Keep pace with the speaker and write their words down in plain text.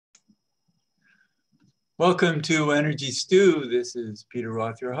Welcome to Energy Stew. This is Peter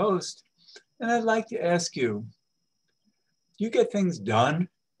Roth, your host. And I'd like to ask you, do you get things done?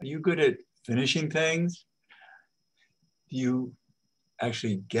 Are you good at finishing things? Do you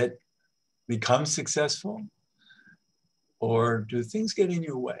actually become successful? Or do things get in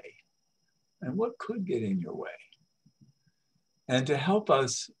your way? And what could get in your way? And to help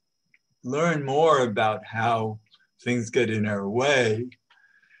us learn more about how things get in our way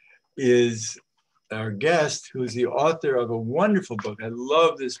is our guest, who's the author of a wonderful book. I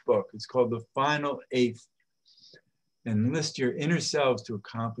love this book. It's called The Final Eighth. Enlist your inner selves to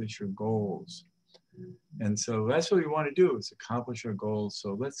accomplish your goals. And so that's what we want to do, is accomplish our goals.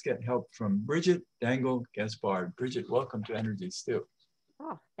 So let's get help from Bridgit Dengel Gaspard. Bridgit, welcome to Energy Stew.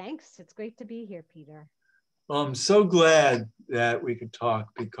 Oh, thanks. It's great to be here, Peter. Well, I'm so glad that we could talk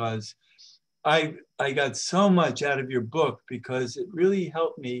because I got so much out of your book because it really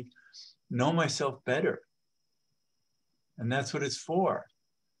helped me know myself better. And that's what it's for.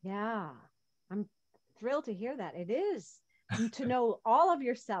 Yeah, I'm thrilled to hear that. It is to know all of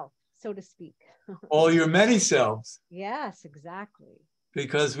yourself, so to speak. All your many selves. Yes, exactly.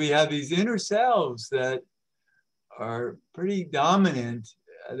 Because we have these inner selves that are pretty dominant.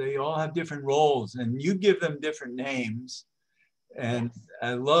 They all have different roles and you give them different names. And Yes.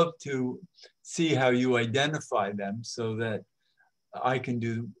 I love to see how you identify them so that I can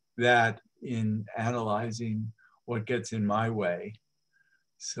do that in analyzing what gets in my way.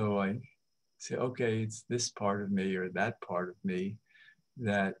 So I say, okay, it's this part of me or that part of me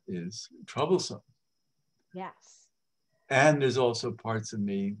that is troublesome. Yes. And there's also parts of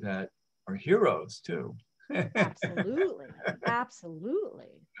me that are heroes too. Absolutely. Absolutely.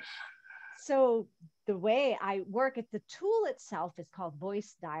 So the way I work at the tool itself is called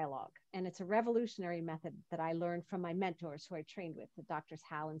voice dialogue. And it's a revolutionary method that I learned from my mentors who I trained with, the doctors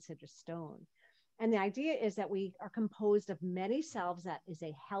Hal and Sidra Stone. And the idea is that we are composed of many selves, that is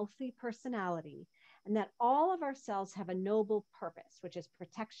a healthy personality, and that all of our selves have a noble purpose, which is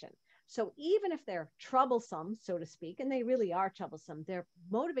protection. So even if they're troublesome, so to speak, and they really are troublesome, their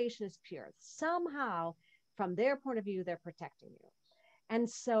motivation is pure. Somehow, from their point of view, they're protecting you. And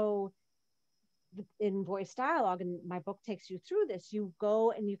so in voice dialogue, and my book takes you through this, you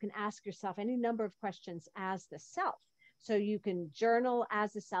go and you can ask yourself any number of questions as the self. So you can journal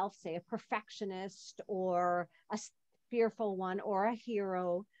as a self, say a perfectionist or a fearful one or a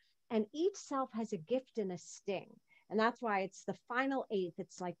hero. And each self has a gift and a sting. And that's why it's the final eighth.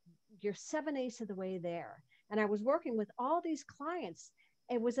 It's like you're 7/8 of the way there. And I was working with all these clients.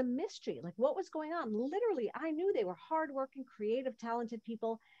 It was a mystery. Like, what was going on? Literally, I knew they were hardworking, creative, talented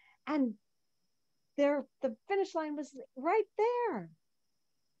people. And the finish line was right there.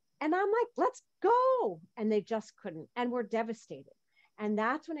 And I'm like, let's go. And they just couldn't. And we're devastated. And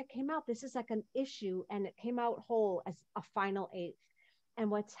that's when it came out. This is like an issue, and it came out whole as a final eighth.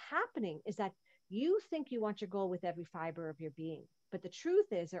 And what's happening is that you think you want your goal with every fiber of your being. But the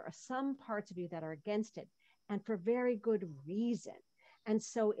truth is, there are some parts of you that are against it, and for very good reason. And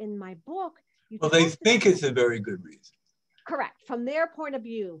so in my book, well, they think it's a very good reason. Correct. From their point of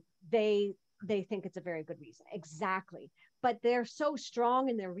view, they think it's a very good reason. Exactly. But they're so strong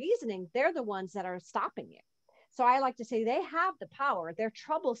in their reasoning, they're the ones that are stopping you. So I like to say they have the power. Their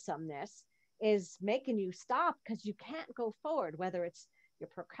troublesomeness is making you stop because you can't go forward, whether it's your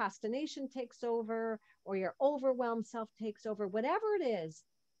procrastination takes over or your overwhelmed self takes over, whatever it is.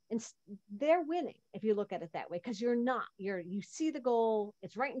 And they're winning if you look at it that way, because you see the goal,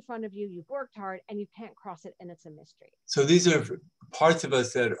 it's right in front of you, you've worked hard and you can't cross it, and it's a mystery. So these are parts of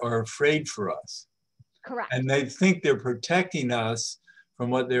us that are afraid for us. Correct. And they think they're protecting us from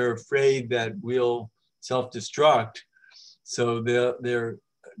what they're afraid that we'll self-destruct. So they're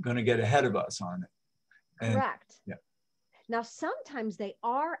going to get ahead of us on it. And, correct. Yeah. Now, sometimes they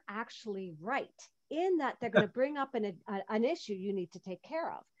are actually right in that they're going to bring up an issue you need to take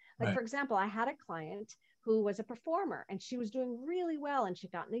care of. Like, right. For example, I had a client who was a performer and she was doing really well, and she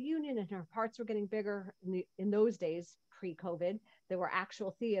got in the union and her parts were getting bigger. In those days, pre-COVID, there were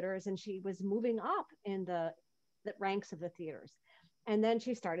actual theaters and she was moving up in the ranks of the theaters. And then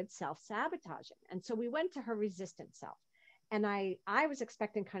she started self-sabotaging. And so we went to her resistant self. And I was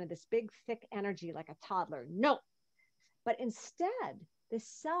expecting kind of this big, thick energy like a toddler. No. But instead, this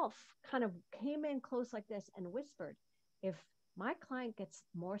self kind of came in close like this and whispered, if my client gets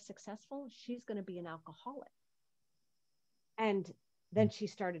more successful, she's going to be an alcoholic. And then she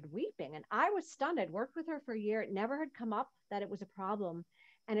started weeping. And I was stunned. I'd worked with her for a year. It never had come up that it was a problem.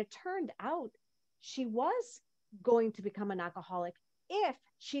 And it turned out she was going to become an alcoholic if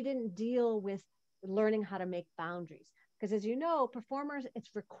she didn't deal with learning how to make boundaries. Because as you know, performers,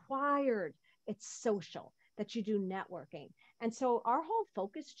 it's required, it's social, that you do networking. And so our whole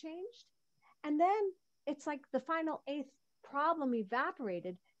focus changed. And then it's like the final eighth problem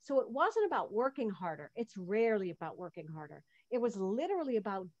evaporated. So it wasn't about working harder. It's rarely about working harder. It was literally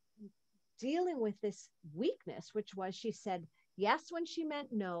about dealing with this weakness, which was she said yes when she meant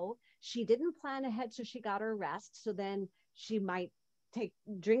no. She didn't plan ahead, so she got her rest. So then she might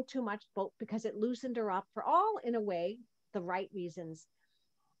drink too much, both because it loosened her up for all, in a way, the right reasons.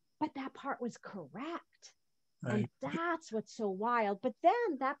 But that part was correct. Right. And that's what's so wild. But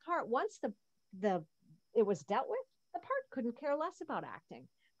then that part, once the it was dealt with, the part couldn't care less about acting.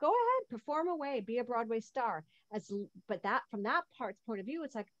 Go ahead, perform away, be a Broadway star. But that, from that part's point of view,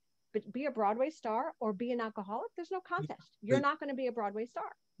 it's like, but be a Broadway star or be an alcoholic. There's no contest. You're not going to be a Broadway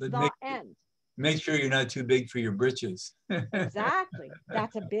star. The end. Make sure you're not too big for your britches. Exactly.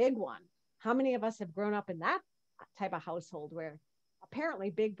 That's a big one. How many of us have grown up in that type of household where apparently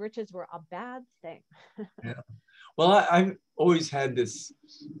big britches were a bad thing? Yeah. Well, I've always had this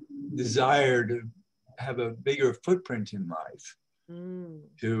desire to have a bigger footprint in life.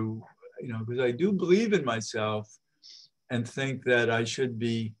 To, because I do believe in myself and think that I should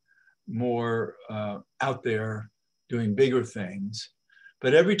be more out there doing bigger things.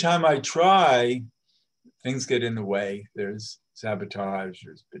 But every time I try, things get in the way. There's sabotage,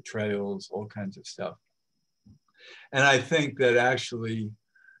 there's betrayals, all kinds of stuff. And I think that actually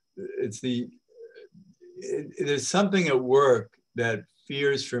there's something at work that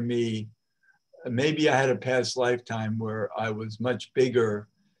fears for me. Maybe I had a past lifetime where I was much bigger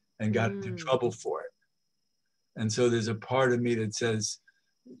and got into trouble for it. And so there's a part of me that says,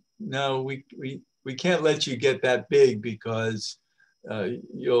 no, we can't let you get that big, because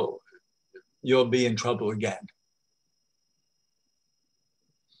you'll be in trouble again.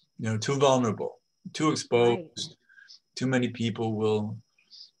 Too vulnerable, too exposed. Right. Too many people will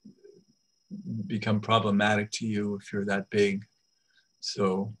become problematic to you if you're that big.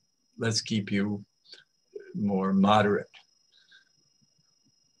 So let's keep you more moderate.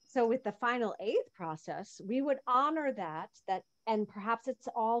 So with the final eighth process, we would honor that, and perhaps it's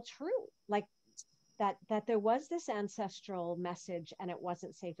all true, like that there was this ancestral message and it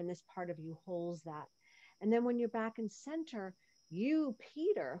wasn't safe, and this part of you holds that. And then when you're back in center, you,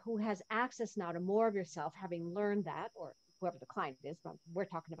 Peter, who has access now to more of yourself, having learned that, or whoever the client is, but we're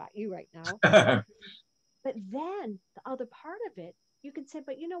talking about you right now. But then the other part of it, you can say,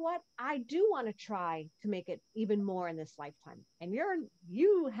 but you know what? I do want to try to make it even more in this lifetime. And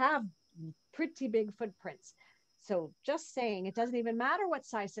you have pretty big footprints. So just saying, it doesn't even matter what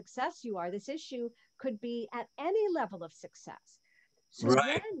size success you are. This issue could be at any level of success. So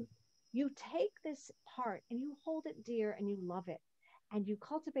right. Then you take this part and you hold it dear and you love it, and you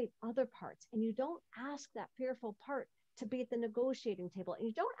cultivate other parts, and you don't ask that fearful part to be at the negotiating table, and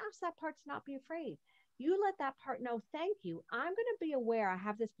you don't ask that part to not be afraid. You let that part know, thank you, I'm going to be aware I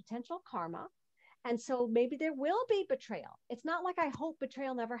have this potential karma. And so maybe there will be betrayal. It's not like I hope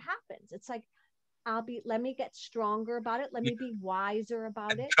betrayal never happens. It's like, let me get stronger about it. Let me be wiser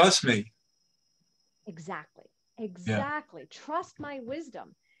about it. Trust me. Exactly. Yeah. Trust my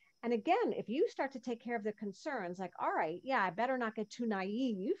wisdom. And again, if you start to take care of the concerns, like, all right, yeah, I better not get too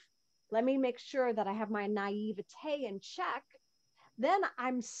naive. Let me make sure that I have my naivete in check. Then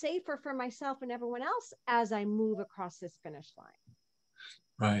I'm safer for myself and everyone else as I move across this finish line.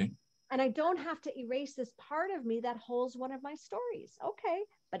 Right. And I don't have to erase this part of me that holds one of my stories. Okay,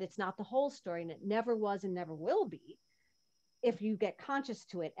 but it's not the whole story, and it never was and never will be if you get conscious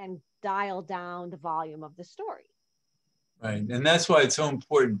to it and dial down the volume of the story. Right. And that's why it's so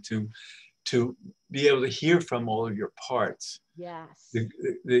important to be able to hear from all of your parts. Yes.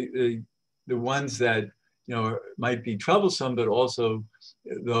 The ones that might be troublesome, but also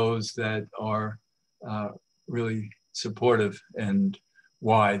those that are really supportive and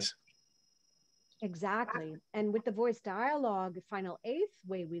wise. Exactly. And with the voice dialogue, final eighth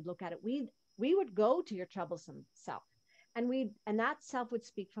way we look at it, we would go to your troublesome self, and that self would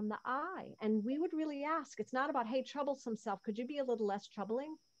speak from the I, and we would really ask. It's not about, hey, troublesome self, could you be a little less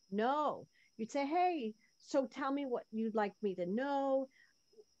troubling? No, you'd say, hey, so tell me what you'd like me to know.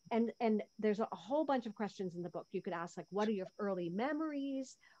 And there's a whole bunch of questions in the book you could ask, like, what are your early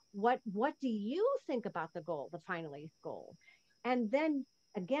memories? What do you think about the goal, the final eighth goal? And then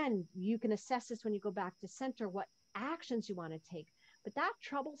again, you can assess this when you go back to center, what actions you want to take. But that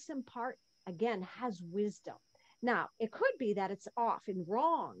troublesome part, again, has wisdom. Now, it could be that it's off and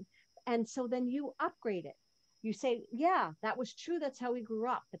wrong. And so then you upgrade it. You say, yeah, that was true. That's how we grew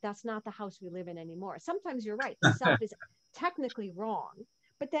up. But that's not the house we live in anymore. Sometimes you're right. The self is technically wrong,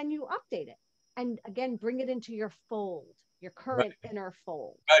 but then you update it. And again, bring it into your fold, your Right. current inner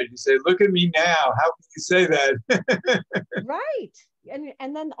fold. Right. You say, look at me now. How can you say that? Right.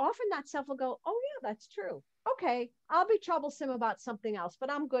 And then often that self will go, oh yeah, that's true. Okay, I'll be troublesome about something else,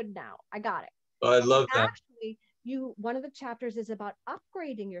 but I'm good now. I got it. I And love that. actually, one of the chapters is about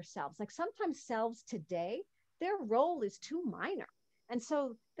upgrading yourselves. Like sometimes selves today, their role is too minor. And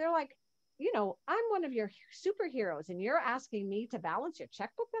so they're like, I'm one of your superheroes and you're asking me to balance your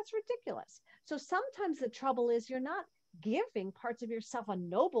checkbook. That's ridiculous. So sometimes the trouble is you're not giving parts of yourself a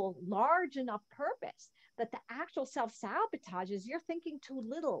noble, large enough purpose, that the actual self sabotages, you're thinking too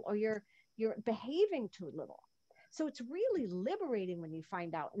little or you're behaving too little. So it's really liberating when you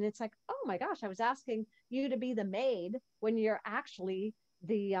find out. And it's like, oh my gosh, I was asking you to be the maid when you're actually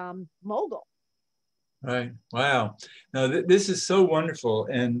the mogul. Right. Wow. Now, this is so wonderful.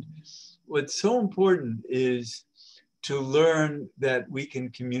 And what's so important is to learn that we can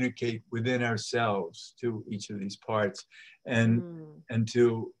communicate within ourselves to each of these parts and Mm. and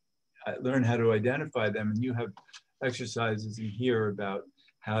to learn how to identify them. And you have exercises in here about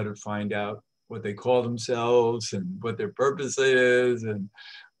how to find out what they call themselves and what their purpose is and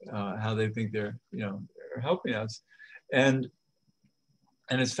how they think they're helping us. And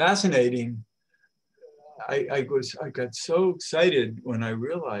it's fascinating. I got so excited when I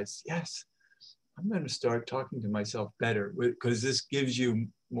realized, yes, I'm going to start talking to myself better because this gives you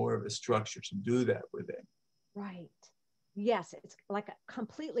more of a structure to do that within. Right. Yes, it's like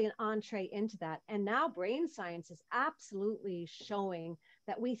completely an entree into that. And now brain science is absolutely showing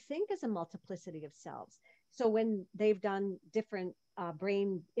that we think as a multiplicity of selves. So when they've done different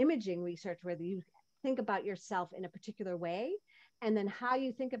brain imaging research where you think about yourself in a particular way, and then how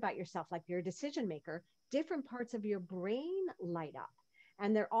you think about yourself, like you're a decision maker, different parts of your brain light up.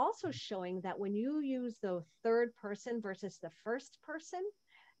 And they're also showing that when you use the third person versus the first person,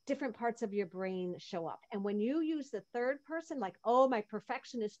 different parts of your brain show up. And when you use the third person, like, oh, my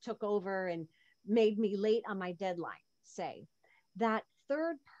perfectionist took over and made me late on my deadline, say, that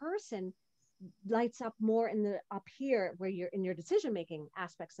third person lights up more in the up here where you're in your decision making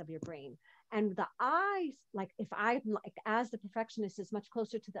aspects of your brain. And the eyes, like if I like as the perfectionist is much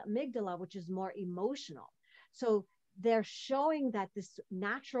closer to the amygdala, which is more emotional. So they're showing that this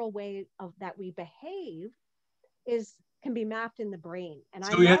natural way of that we behave is can be mapped in the brain. And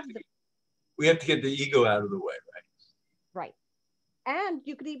I So we have love to, the we have to get the ego out of the way, right? right. And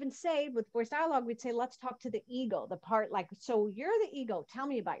you could even say with voice dialogue, we'd say, let's talk to the ego, the part like, so you're the ego. Tell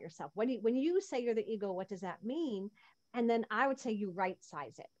me about yourself. When you say you're the ego, what does that mean? And then I would say you right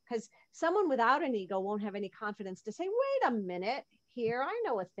size it because someone without an ego won't have any confidence to say, wait a minute here, I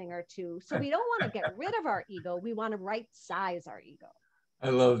know a thing or two. So we don't want to get rid of our ego. We want to right size our ego. I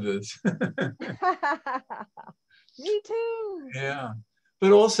love this. Me too. Yeah.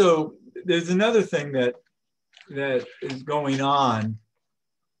 But also, there's another thing that is going on,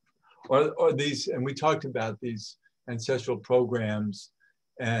 or these, and we talked about these ancestral programs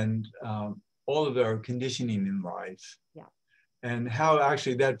and all of our conditioning in life, Yeah. and how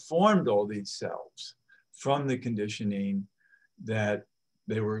actually that formed all these selves from the conditioning that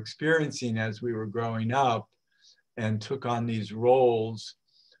they were experiencing as we were growing up and took on these roles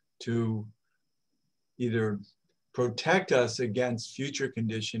to either protect us against future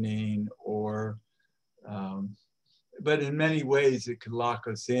conditioning or but in many ways it could lock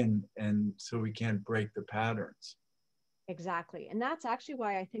us in and so we can't break the patterns. Exactly. And that's actually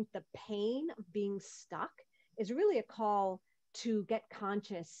why I think the pain of being stuck is really a call to get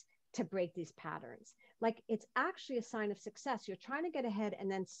conscious to break these patterns. Like it's actually a sign of success. You're trying to get ahead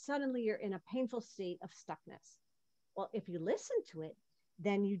and then suddenly you're in a painful state of stuckness. Well, if you listen to it,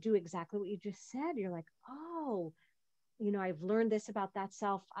 then you do exactly what you just said. You're like, oh, I've learned this about that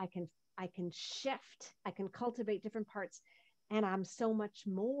self. I can shift, I can cultivate different parts, and I'm so much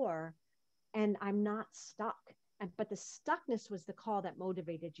more, and I'm not stuck. But the stuckness was the call that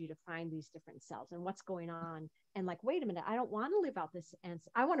motivated you to find these different selves and what's going on. And like, wait a minute, I don't want to live out this. And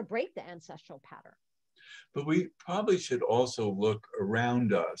I want to break the ancestral pattern. But we probably should also look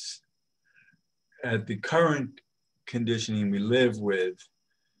around us at the current conditioning we live with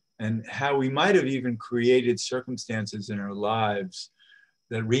and how we might have even created circumstances in our lives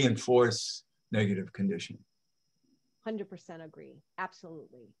that reinforce negative conditioning. 100% agree.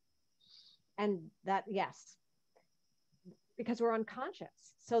 Absolutely. And that, yes, because we're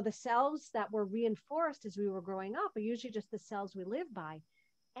unconscious. So the cells that were reinforced as we were growing up are usually just the cells we live by.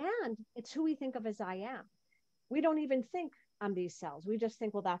 And it's who we think of as I am. We don't even think I'm these cells. We just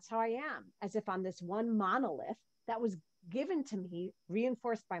think, well, that's how I am, as if I'm this one monolith that was given to me,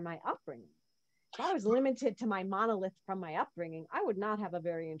 reinforced by my upbringing. If I was limited to my monolith from my upbringing, I would not have a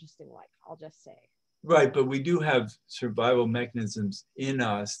very interesting life, I'll just say. Right, but we do have survival mechanisms in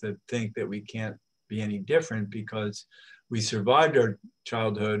us that think that we can't be any different because we survived our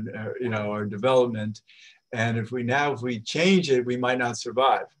childhood, our development, and if we change it, we might not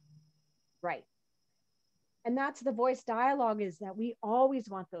survive. Right. And that's the voice dialogue, is that we always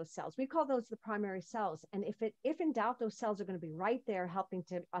want those cells. We call those the primary cells. And if in doubt, those cells are going to be right there helping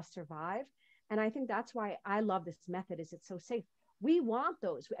to us survive. And I think that's why I love this method, is it's so safe. We want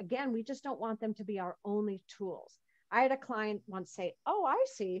those. Again, we just don't want them to be our only tools. I had a client once say, oh, I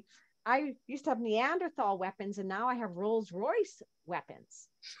see. I used to have Neanderthal weapons and now I have Rolls Royce weapons,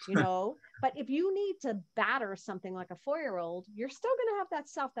 But if you need to batter something like a 4-year-old, you're still going to have that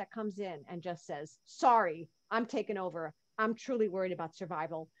self that comes in and just says, sorry, I'm taking over. I'm truly worried about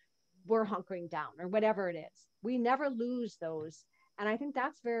survival. We're hunkering down, or whatever it is. We never lose those. And I think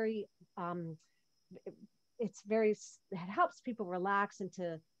that's very, it helps people relax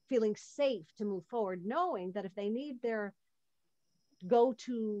into feeling safe to move forward, knowing that if they need their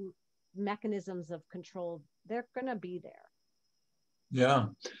go-to mechanisms of control, they're going to be there. Yeah.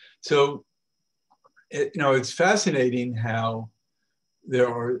 So, it's fascinating how there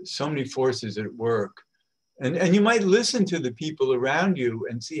are so many forces at work. And you might listen to the people around you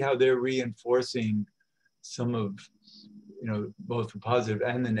and see how they're reinforcing some of, both the positive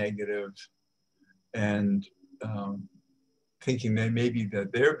and the negative, and thinking that maybe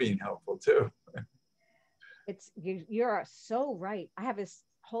that they're being helpful too. You're so right. I have this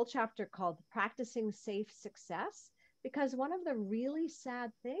whole chapter called Practicing Safe Success, because one of the really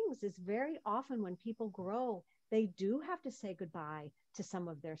sad things is very often when people grow, they do have to say goodbye to some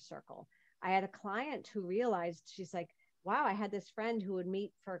of their circle. I had a client who realized, she's like, wow, I had this friend who would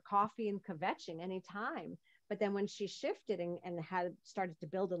meet for coffee and kvetching anytime. But then when she shifted and had started to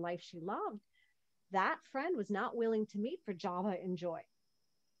build a life she loved, that friend was not willing to meet for Java and joy.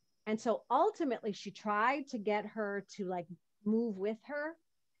 And so ultimately she tried to get her to move with her,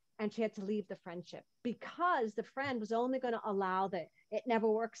 and she had to leave the friendship because the friend was only going to allow the it never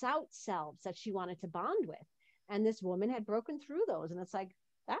works out selves that she wanted to bond with. And this woman had broken through those. And it's like,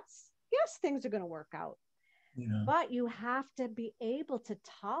 yes, things are going to work out. Yeah. But you have to be able to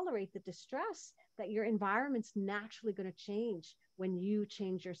tolerate the distress that your environment's naturally going to change when you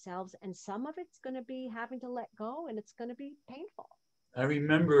change yourselves. And some of it's going to be having to let go, and it's going to be painful. I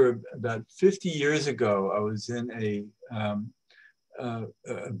remember about 50 years ago, I was in a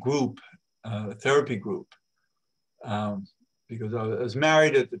group, a therapy group, because I was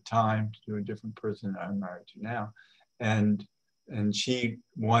married at the time to a different person I'm married to now. And she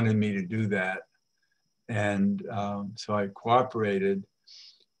wanted me to do that. And so I cooperated.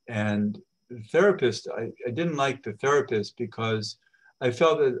 And the therapist, I didn't like the therapist because I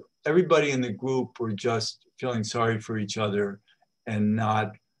felt that everybody in the group were just feeling sorry for each other and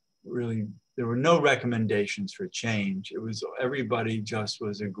not really, there were no recommendations for change. It was, everybody just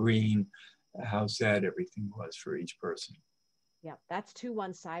was agreeing how sad everything was for each person. Yeah, that's too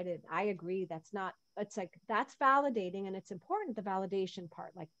one-sided. I agree. That's not, it's like, that's validating, and it's important, the validation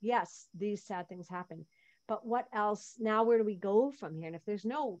part. Like, yes, these sad things happen, but what else? Now, where do we go from here? And if there's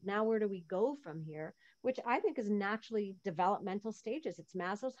no, now where do we go from here? Which I think is naturally developmental stages. It's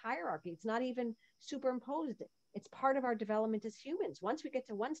Maslow's hierarchy. It's not even superimposed. It's part of our development as humans. Once we get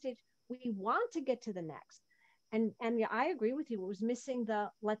to one stage, we want to get to the next. And yeah, I agree with you. It was missing the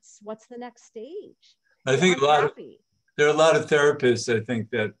what's the next stage? I think there are a lot of therapists, I think,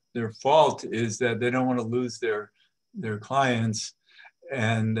 that their fault is that they don't want to lose their clients,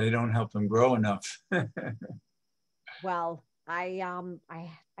 and they don't help them grow enough. Well, I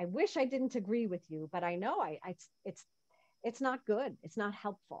wish I didn't agree with you, but I know it's not good. It's not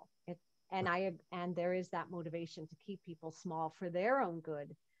helpful. And there is that motivation to keep people small for their own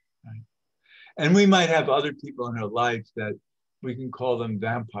good. Right. And we might have other people in our life that we can call them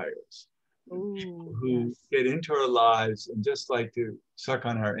vampires. Ooh, who yes. get into our lives and just like to suck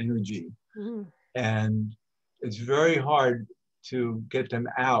on our energy. Mm-hmm. And it's very hard to get them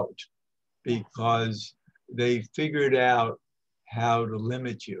out because they figured out how to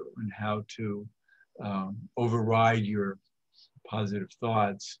limit you and how to override your positive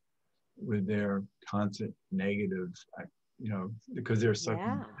thoughts with their constant negative, because they're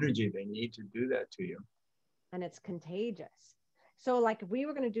sucking energy. They need to do that to you. And it's contagious. So if we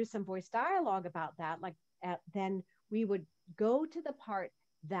were going to do some voice dialogue about that, then we would go to the part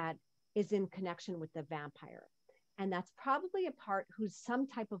that is in connection with the vampire. And that's probably a part who's some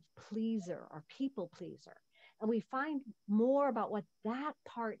type of pleaser or people pleaser. And we find more about what that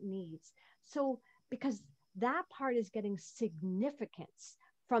part needs. So because that part is getting significance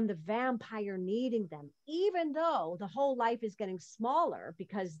from the vampire needing them, even though the whole life is getting smaller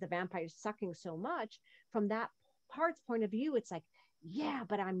because the vampire is sucking so much. From that part's point of view, it's like, yeah,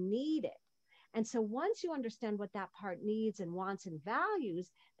 but I'm needed. And so once you understand what that part needs and wants and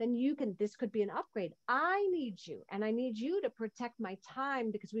values, then you can, this could be an upgrade. I need you, and I need you to protect my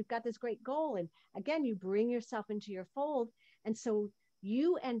time because we've got this great goal. And again, you bring yourself into your fold. And so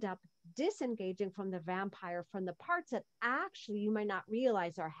you end up disengaging from the vampire, from the parts that actually you might not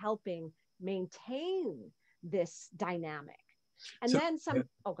realize are helping maintain this dynamic. And So, then some,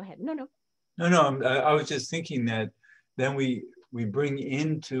 oh, go ahead. No. I was just thinking that then we bring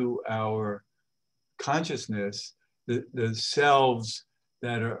into our consciousness the selves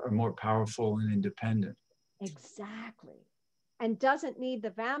that are more powerful and independent. Exactly. And doesn't need the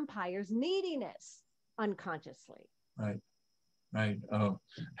vampire's neediness unconsciously. Right. Oh.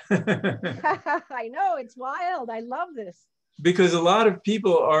 I know, it's wild. I love this. Because a lot of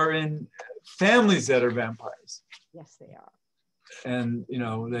people are in families that are vampires. Yes, they are. And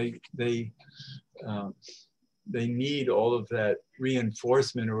they need all of that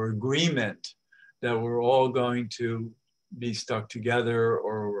reinforcement or agreement that we're all going to be stuck together,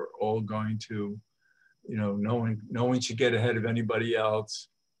 or we're all going to, no one should get ahead of anybody else.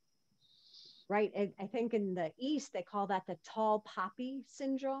 Right. I think in the East, they call that the tall poppy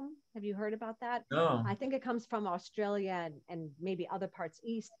syndrome. Have you heard about that? No. I think it comes from Australia and maybe other parts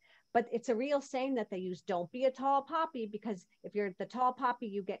East, but it's a real saying that they use. Don't be a tall poppy, because if you're the tall poppy,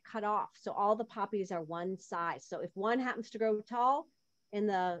 you get cut off. So all the poppies are one size. So if one happens to grow tall in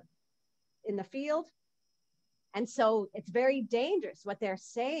the field, and so it's very dangerous. What they're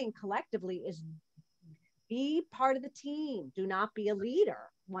saying collectively is be part of the team. Do not be a leader.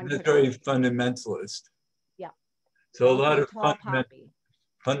 That's very fundamentalist. Yeah. So a lot of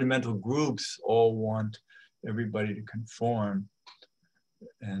fundamental groups all want everybody to conform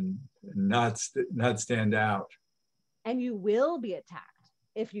and not stand out. And you will be attacked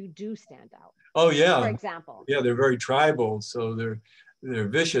if you do stand out. Oh yeah. For example. Yeah, they're very tribal, so they're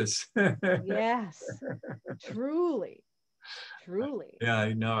vicious. Yes. Truly. Yeah,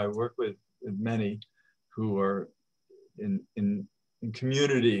 I know. I work with many who are in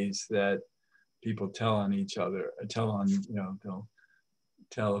communities that people tell on they'll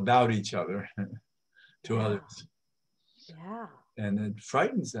tell about each other to others. Yeah. And it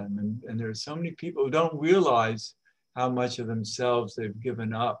frightens them. And there's so many people who don't realize how much of themselves they've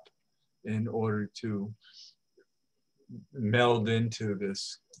given up in order to meld into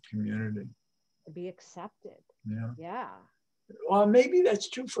this community. To be accepted. Yeah. Well, maybe that's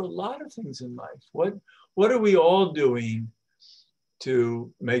true for a lot of things in life. What are we all doing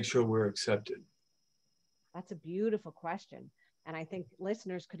to make sure we're accepted? That's a beautiful question. And I think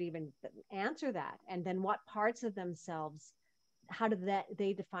listeners could even answer that. And then what parts of themselves, how do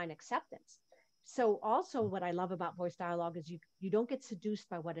they define acceptance? So also what I love about voice dialogue is you don't get seduced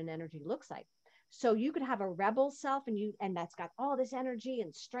by what an energy looks like. So you could have a rebel self and that's got all this energy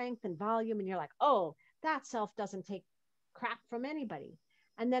and strength and volume. And you're like, oh, that self doesn't take crap from anybody.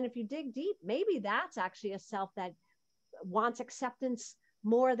 And then if you dig deep, maybe that's actually a self that wants acceptance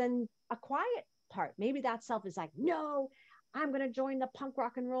more than a quiet part. Maybe that self is like, no, I'm going to join the punk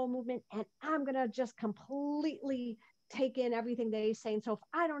rock and roll movement and I'm going to just completely take in everything they say. And so if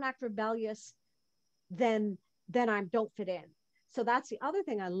I don't act rebellious, then I don't fit in. So that's the other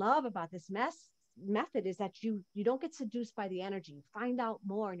thing I love about this method is that you don't get seduced by the energy. You find out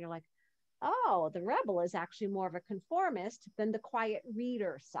more and you're like, oh, the rebel is actually more of a conformist than the quiet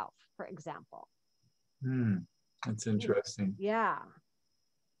reader self, for example. That's interesting. Yeah.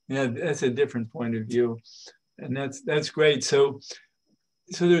 Yeah, that's a different point of view. And that's great. So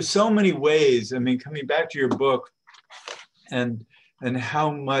there's so many ways. I mean, coming back to your book and how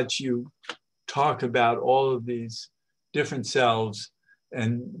much you talk about all of these different selves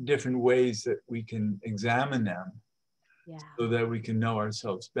and different ways that we can examine them, so that we can know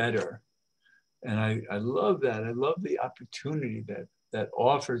ourselves better. And I love that. I love the opportunity that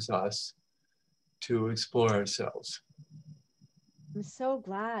offers us to explore ourselves. I'm so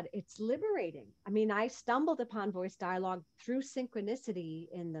glad. It's liberating. I mean, I stumbled upon voice dialogue through synchronicity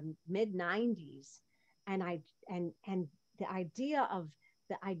in the mid-90s. And the idea of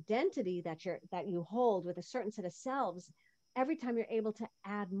the identity that you hold with a certain set of selves, every time you're able to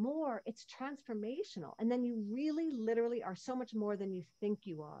add more, it's transformational. And then you really literally are so much more than you think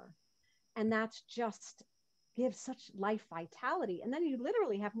you are. And that's just gives such life vitality. And then you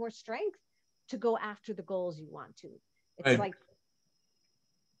literally have more strength to go after the goals you want to. It's right. like,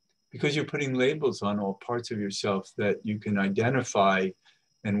 because you're putting labels on all parts of yourself that you can identify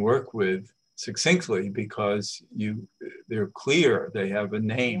and work with succinctly because they're clear. They have a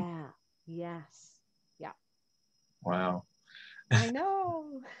name. Yeah. Yes. Yeah. Wow. I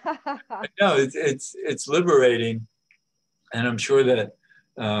know. No, it's liberating, and I'm sure that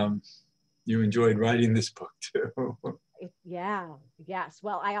you enjoyed writing this book too. Yeah. Yes.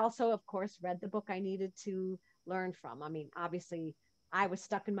 Well, I also, of course, read the book I needed to learn from. I mean, obviously, I was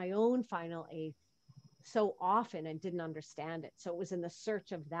stuck in my own final eighth so often and didn't understand it. So it was in the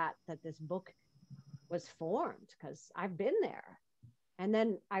search of that this book was formed, because I've been there. And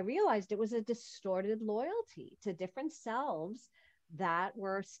then I realized it was a distorted loyalty to different selves that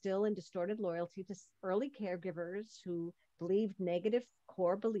were still in distorted loyalty to early caregivers who believed negative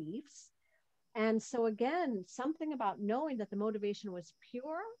core beliefs. And so, again, something about knowing that the motivation was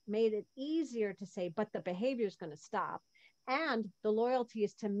pure made it easier to say, but the behavior is going to stop. And the loyalty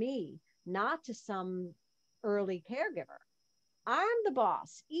is to me, not to some early caregiver. I'm the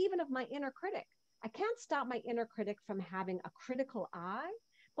boss, even of my inner critic. I can't stop my inner critic from having a critical eye,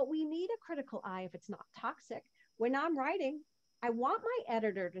 but we need a critical eye if it's not toxic. When I'm writing, I want my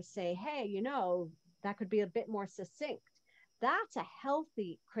editor to say, hey, that could be a bit more succinct. That's a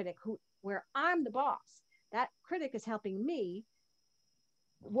healthy critic where I'm the boss. That critic is helping me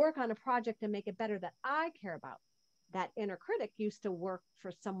work on a project and make it better that I care about. That inner critic used to work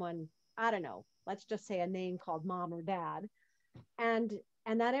for someone, I don't know, let's just say a name called mom or dad, and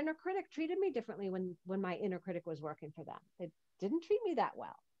that inner critic treated me differently when my inner critic was working for them. It didn't treat me that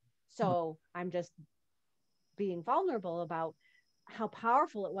well. So I'm just being vulnerable about how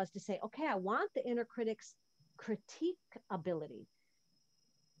powerful it was to say, okay, I want the inner critic's critique ability,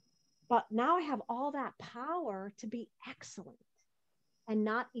 but now I have all that power to be excellent and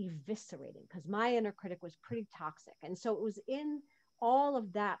not eviscerating, because my inner critic was pretty toxic. And so it was in all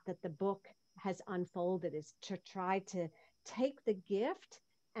of that the book has unfolded, is to try to take the gift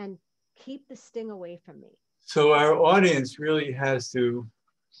and keep the sting away from me. So our audience really has to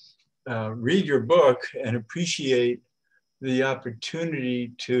read your book and appreciate the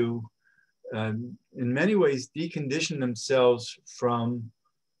opportunity to, in many ways, decondition themselves from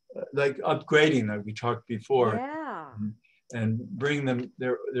like upgrading, like we talked before, Yeah. and bring them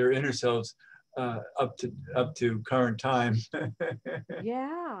their inner selves up to current time.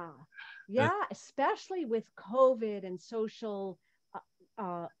 Yeah. Yeah. Especially with COVID and social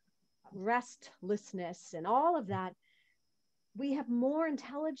restlessness and all of that, we have more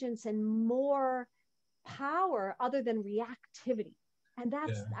intelligence and more power other than reactivity. And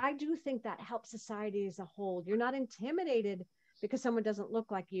I do think that helps society as a whole. You're not intimidated because someone doesn't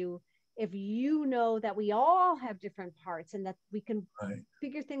look like you, if you know that we all have different parts and that we can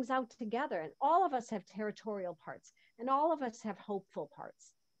figure things out together. And all of us have territorial parts and all of us have hopeful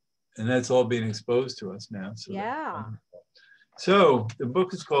parts. And that's all being exposed to us now. So yeah. So the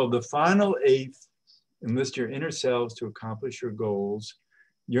book is called The Final Eighth, Enlist Your Inner Selves to Accomplish Your Goals.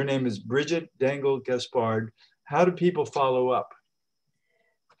 Your name is Bridgit Dengel Gaspard. How do people follow up?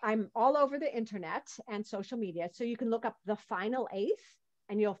 I'm all over the internet and social media. So you can look up The Final Eighth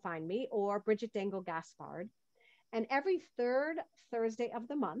and you'll find me, or Bridgit Dengel Gaspard. And every third Thursday of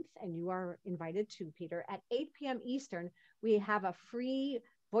the month, and you are invited to, Peter, at 8 p.m. Eastern, we have a free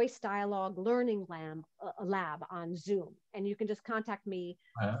voice dialogue learning lab on Zoom. And you can just contact me.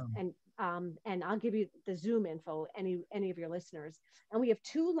 Wow. And I'll give you the Zoom info, any of your listeners. And we have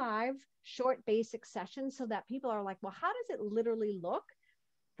 2 live short basic sessions so that people are like, well, how does it literally look?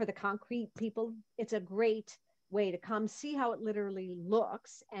 For the concrete people, it's a great way to come see how it literally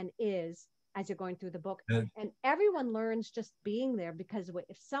looks and is as you're going through the book. And everyone learns just being there, because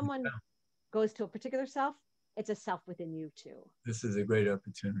if someone goes to a particular self, it's a self within you too. This is a great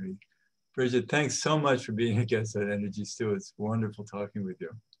opportunity. Bridgit, thanks so much for being a guest at Energy Stew. It's wonderful talking with you.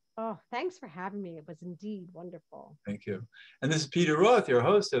 Oh, thanks for having me. It was indeed wonderful. Thank you. And this is Peter Roth, your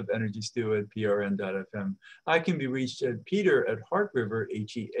host of Energy Stew at prn.fm. I can be reached at peter@heartriver,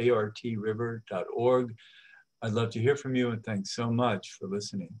 HEART river.org. I'd love to hear from you, and thanks so much for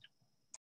listening.